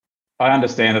I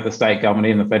understand that the state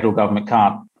government and the federal government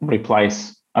can't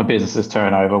replace a business's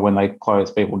turnover when they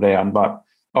close people down, but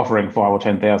offering $5,000 or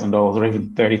 $10,000 or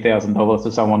even $30,000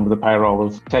 to someone with a payroll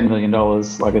of $10 million,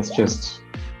 like it's just,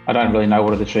 I don't really know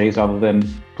what it achieves other than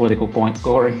political point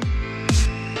scoring.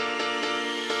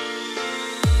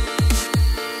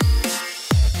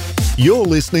 You're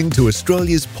listening to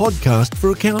Australia's podcast for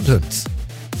accountants,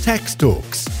 Tax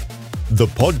Talks, the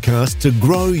podcast to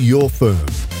grow your firm.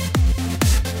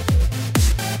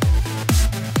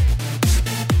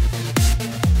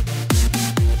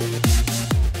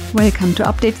 Welcome to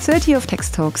update 30 of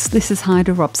Tax Talks. This is Heide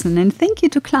Robson, and thank you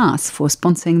to Class for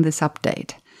sponsoring this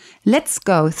update. Let's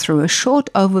go through a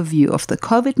short overview of the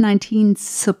COVID-19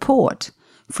 support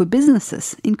for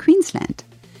businesses in Queensland.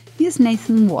 Here's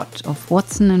Nathan Watt of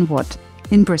Watson & Watt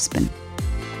in Brisbane.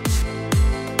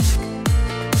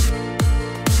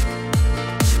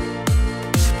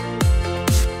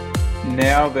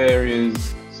 Now there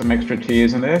is some extra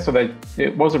tiers in there. So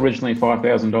it was originally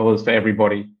 $5,000 for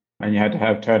everybody, and you had to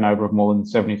have turnover of more than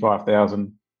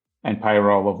 $75,000 and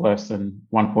payroll of less than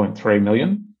 $1.3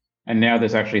 million. And now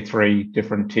there's actually three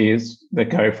different tiers that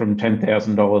go from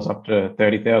 $10,000 up to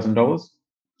 $30,000.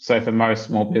 So for most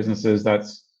small businesses,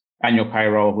 that's annual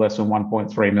payroll of less than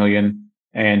 1.3 million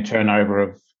and turnover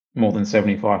of more than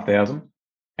 75,000.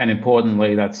 And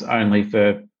importantly, that's only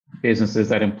for businesses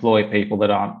that employ people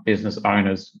that aren't business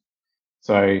owners.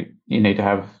 So you need to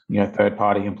have,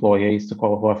 third-party employees to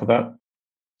qualify for that.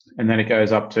 And then it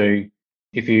goes up to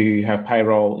if you have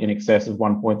payroll in excess of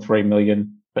 1.3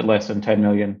 million, but less than 10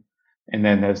 million. And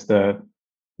then there's the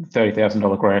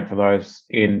 $30,000 grant for those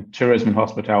in tourism and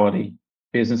hospitality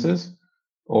businesses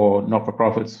or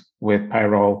not-for-profits with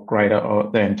payroll greater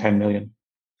than 10 million.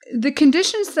 The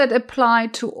conditions that apply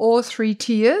to all three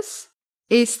tiers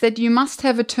is that you must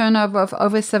have a turnover of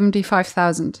over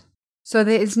 75,000. So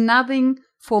there is nothing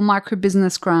for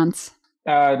micro-business grants.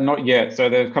 Not yet. So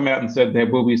they've come out and said there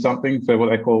will be something for what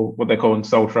they're calling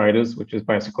sole traders, which is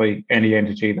basically any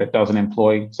entity that doesn't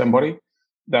employ somebody.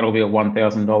 That'll be a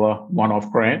 $1,000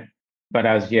 one-off grant. But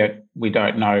as yet, we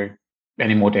don't know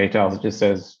any more details. It just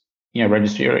says,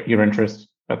 register your interest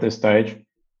at this stage.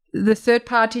 The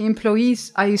third-party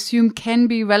employees, I assume, can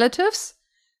be relatives,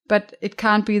 but it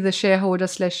can't be the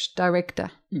shareholder/director.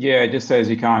 Yeah, it just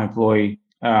says you can't employ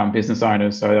business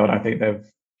owners. So I don't think they've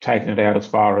taken it out as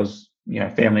far as,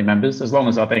 family members. As long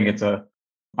as I think it's a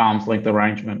arm's length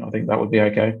arrangement, I think that would be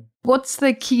okay. What's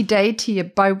the key date here?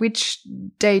 By which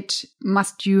date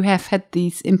must you have had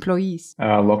these employees?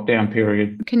 Lockdown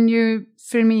period. Can you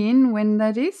fill me in when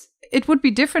that is? It would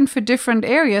be different for different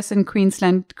areas in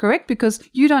Queensland, correct? Because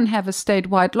you don't have a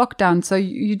statewide lockdown, so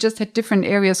you just had different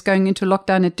areas going into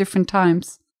lockdown at different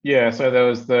times. Yeah, so there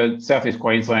was the Southeast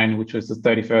Queensland, which was the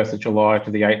 31st of July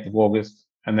to the 8th of August.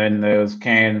 And then there was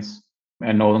Cairns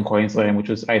and Northern Queensland, which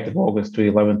was 8th of August to the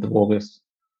 11th of August.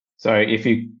 So if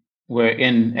you were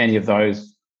in any of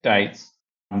those dates,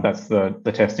 that's the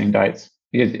testing dates.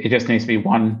 It just needs to be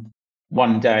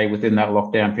one day within that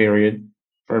lockdown period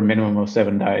for a minimum of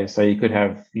 7 days. So you could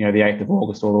have, the 8th of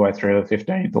August all the way through to the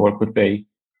 15th, or it could be,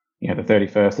 the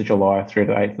 31st of July through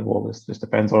to the 8th of August. Just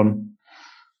depends on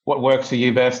what works for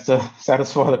you best to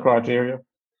satisfy the criteria.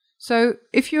 So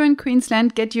if you're in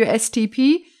Queensland, get your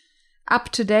STP up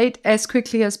to date as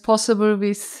quickly as possible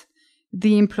with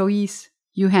the employees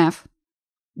you have.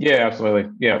 Yeah,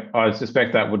 absolutely. Yeah, I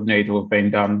suspect that would need to have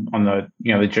been done on the,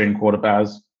 the June quarter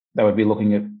BAS. They would be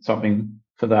looking at something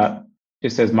for that.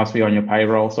 Just says must be on your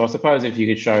payroll. So I suppose if you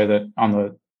could show that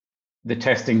on the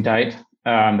testing date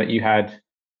that you had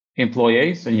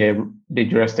employees and you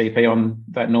did your STP on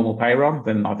that normal payroll,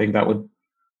 then I think that would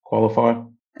qualify.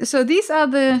 So these are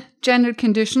the general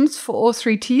conditions for all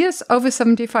three tiers. Over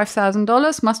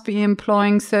 $75,000 must be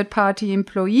employing third-party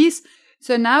employees.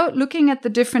 So now looking at the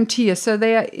different tiers. So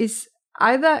there is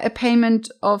either a payment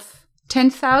of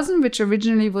 $10,000, which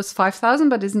originally was $5,000,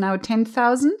 but is now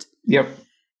 $10,000. Yep.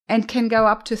 And can go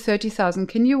up to $30,000.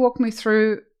 Can you walk me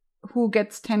through who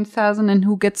gets $10,000 and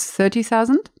who gets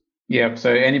 $30,000? Yeah,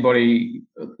 so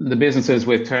the businesses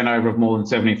with turnover of more than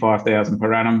 $75,000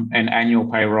 per annum and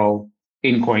annual payroll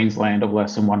in Queensland of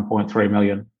less than 1.3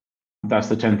 million, that's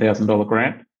the $10,000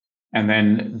 grant. And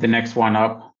then the next one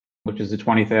up, which is the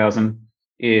 $20,000,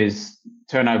 is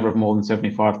turnover of more than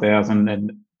 $75,000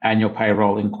 and annual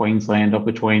payroll in Queensland of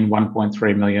between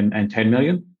 1.3 million and 10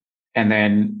 million. And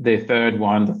then the third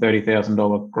one, the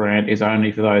 $30,000 grant, is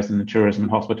only for those in the tourism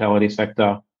and hospitality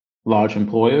sector, large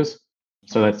employers.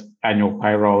 So that's annual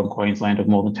payroll in Queensland of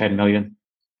more than 10 million.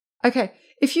 Okay.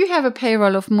 If you have a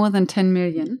payroll of more than 10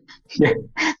 million. Yeah,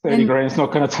 30 grand is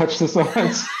not going to touch the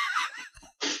sides.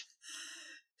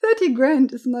 30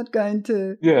 grand is not going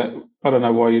to. Yeah, I don't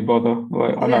know why you'd bother.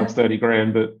 Like, I know it's 30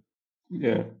 grand, but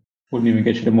yeah, wouldn't even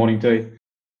get you to morning tea.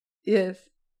 Yes.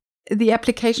 The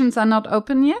applications are not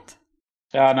open yet?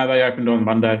 No, they opened on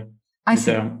Monday. I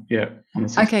see. On the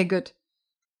 6th. Okay, good.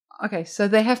 Okay, so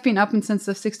they have been open since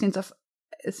the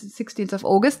 16th of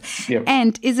August. Yep.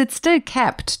 And is it still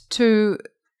capped to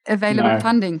available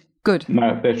funding? Good.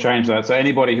 No, they've changed that. So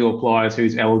anybody who applies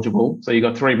who's eligible, so you've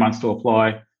got 3 months to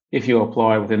apply. If you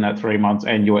apply within that 3 months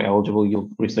and you're eligible, you'll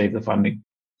receive the funding.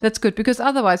 That's good, because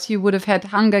otherwise you would have had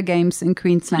Hunger Games in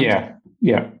Queensland.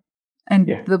 Yeah. And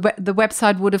the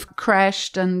website would have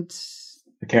crashed, and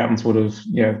accountants would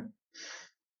have,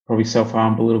 probably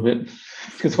self-harmed a little bit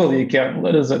because all the accountant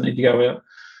letters that need to go out.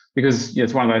 Because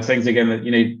it's one of those things, again, that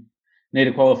you need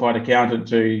a qualified accountant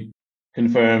to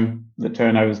confirm that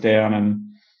turnover's down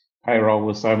and payroll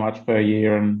was so much per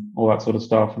year and all that sort of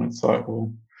stuff. And it's like,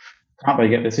 well, can't they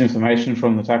get this information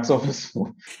from the tax office?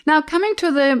 Now, coming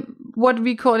to what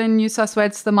we call in New South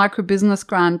Wales the micro business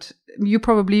grant, you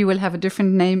probably will have a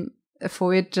different name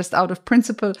for it just out of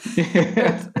principle.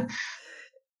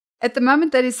 At the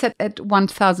moment, that is set at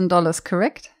 $1,000,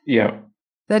 correct? Yeah.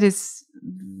 That is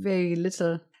very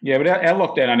little. Yeah, but our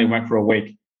lockdown only went for a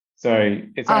week. So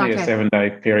it's only a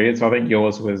 7-day period. So I think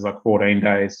yours was like 14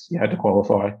 days you had to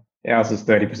qualify. Ours is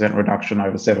 30% reduction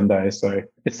over 7 days. So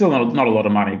it's still not a lot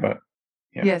of money, but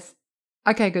yeah. Yes.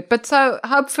 Okay, good. But so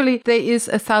hopefully there is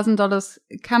 $1,000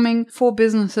 coming for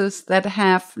businesses that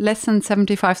have less than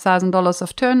 $75,000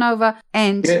 of turnover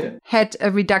and had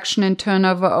a reduction in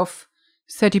turnover of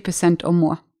 30% or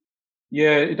more.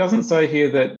 Yeah, it doesn't say here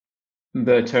that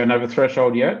the turnover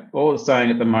threshold yet. All it's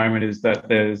saying at the moment is that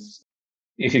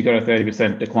if you've got a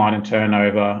 30% decline in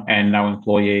turnover and no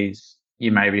employees,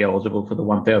 you may be eligible for the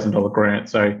 $1,000 grant.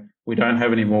 So we don't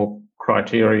have any more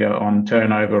criteria on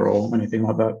turnover or anything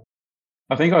like that.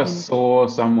 I think I saw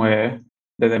somewhere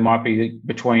that there might be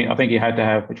I think you had to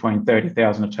have between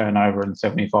 30,000 of turnover and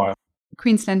 75.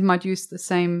 Queensland might use the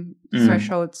same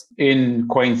thresholds. In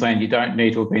Queensland, you don't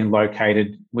need to have been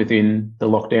located within the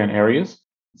lockdown areas.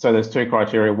 So there's two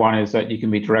criteria. One is that you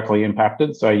can be directly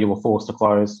impacted, so you were forced to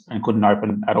close and couldn't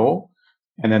open at all.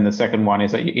 And then the second one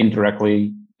is that you're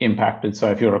indirectly impacted. So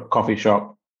if you're a coffee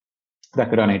shop that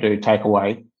could only do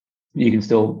takeaway, you can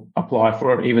still apply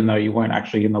for it even though you weren't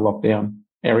actually in the lockdown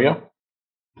area.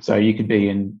 So you could be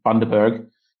in Bundaberg,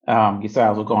 your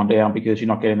sales have gone down because you're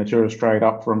not getting the tourist trade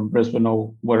up from Brisbane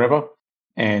or wherever,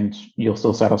 and you'll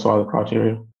still satisfy the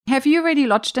criteria. Have you already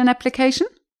lodged an application?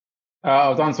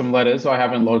 I've done some letters. I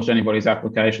haven't lodged anybody's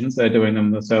applications. They're doing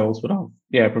them themselves, but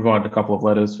I've provided a couple of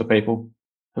letters for people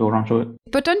who are onto it.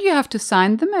 But don't you have to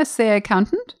sign them as their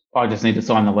accountant? I just need to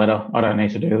sign the letter. I don't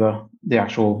need to do the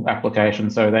actual application.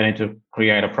 So they need to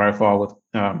create a profile with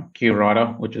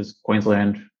QRIDA, which is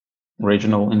Queensland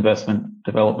Regional Investment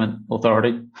Development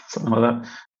Authority, something like that.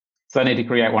 So they need to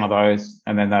create one of those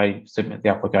and then they submit the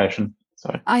application.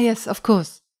 So yes, of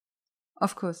course.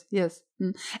 Of course, yes.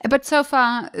 But so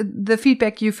far, the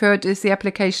feedback you've heard is the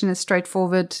application is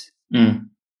straightforward. No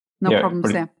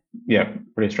problems there. Yeah,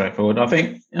 pretty straightforward. I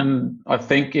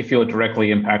think if you're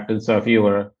directly impacted, so if you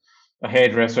were a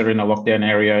hairdresser in a lockdown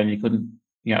area and you couldn't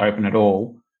open at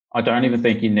all, I don't even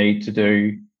think you need to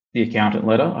do the accountant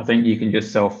letter. I think you can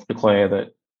just self-declare that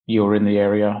you're in the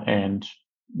area and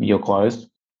you're closed.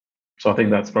 So I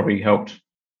think that's probably helped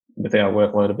with our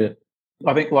workload a bit.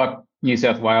 I think like New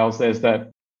South Wales, there's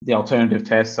the alternative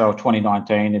test. So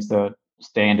 2019 is the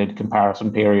standard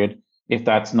comparison period. If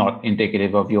that's not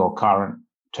indicative of your current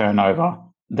turnover,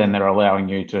 then they're allowing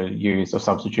you to use a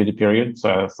substituted period.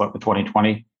 So it's like the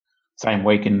 2020, same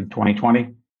week in 2020.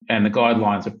 And the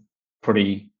guidelines are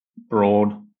pretty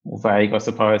broad or vague, I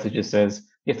suppose. It just says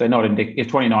if they're not if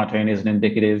 2019 isn't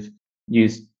indicative,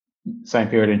 use same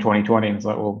period in 2020. And it's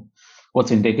like, well,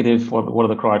 what's indicative? What are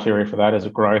the criteria for that? Is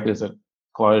it growth? Is it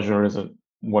closure? Is it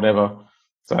whatever?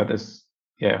 So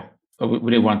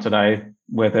we did one today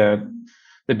where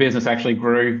the business actually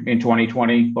grew in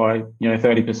 2020 by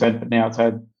 30%, but now it's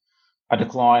had a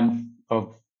decline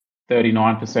of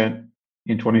 39%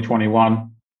 in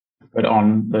 2021. But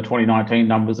on the 2019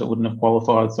 numbers, it wouldn't have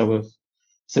qualified. So we've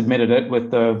submitted it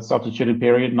with the substituted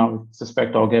period, and I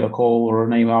suspect I'll get a call or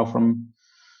an email from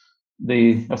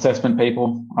the assessment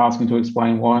people asking to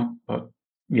explain why. But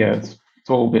yeah, it's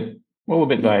all a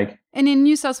bit vague. And in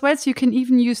New South Wales, you can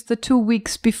even use the 2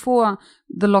 weeks before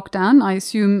the lockdown. I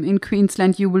assume in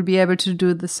Queensland you will be able to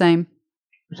do the same.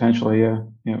 Potentially,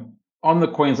 yeah. On the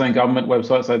Queensland government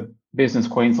website, so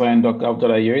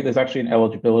businessqueensland.gov.au, there's actually an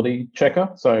eligibility checker.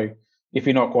 So if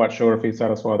you're not quite sure if you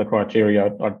satisfy the criteria,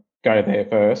 I'd go there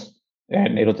first.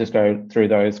 and it'll just go through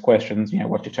those questions,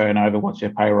 what's your turnover, what's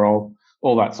your payroll,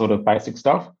 all that sort of basic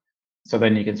stuff. So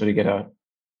then you can sort of get a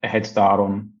head start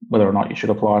on whether or not you should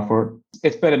apply for it.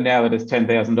 It's better now that it's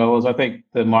 $10,000. I think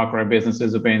the micro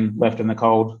businesses have been left in the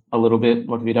cold a little bit.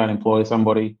 Like if you don't employ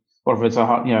somebody, or if it's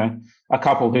a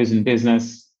couple who's in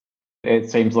business,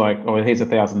 it seems like, oh, here's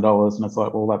 $1,000, and it's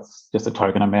like, well, that's just a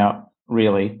token amount,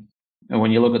 really. And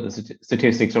when you look at the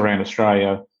statistics around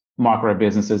Australia, micro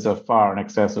businesses are far in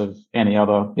excess of any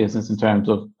other business in terms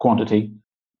of quantity.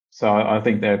 So I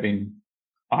think they've been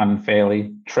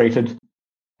unfairly treated.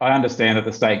 I understand that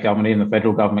the state government and the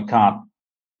federal government can't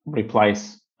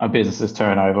replace a business's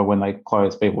turnover when they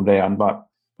close people down, but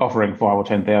offering $5,000 or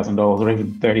 $10,000 or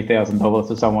even $30,000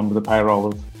 to someone with a payroll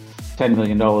of $10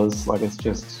 million, like it's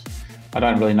just, I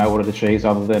don't really know what it achieves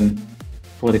other than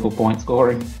political point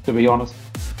scoring, to be honest.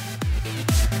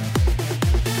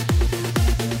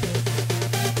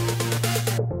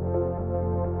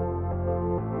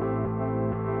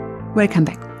 Welcome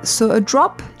back. So a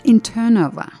drop in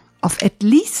turnover of at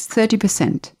least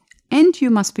 30%, and you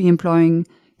must be employing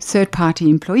third-party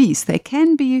employees. They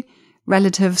can be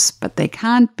relatives, but they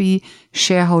can't be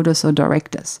shareholders or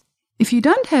directors. If you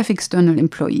don't have external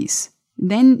employees,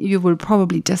 then you will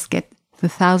probably just get the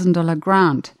 $1,000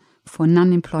 grant for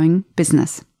non-employing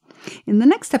business. In the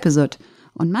next episode,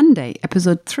 on Monday,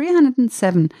 episode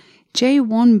 307, Jay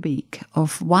Warnbeek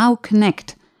of Wow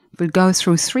Connect will go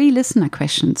through 3 listener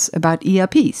questions about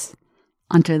ERPs.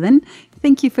 Until then,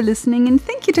 thank you for listening, and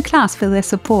thank you to Class for their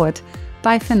support.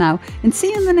 Bye for now, and see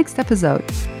you in the next episode.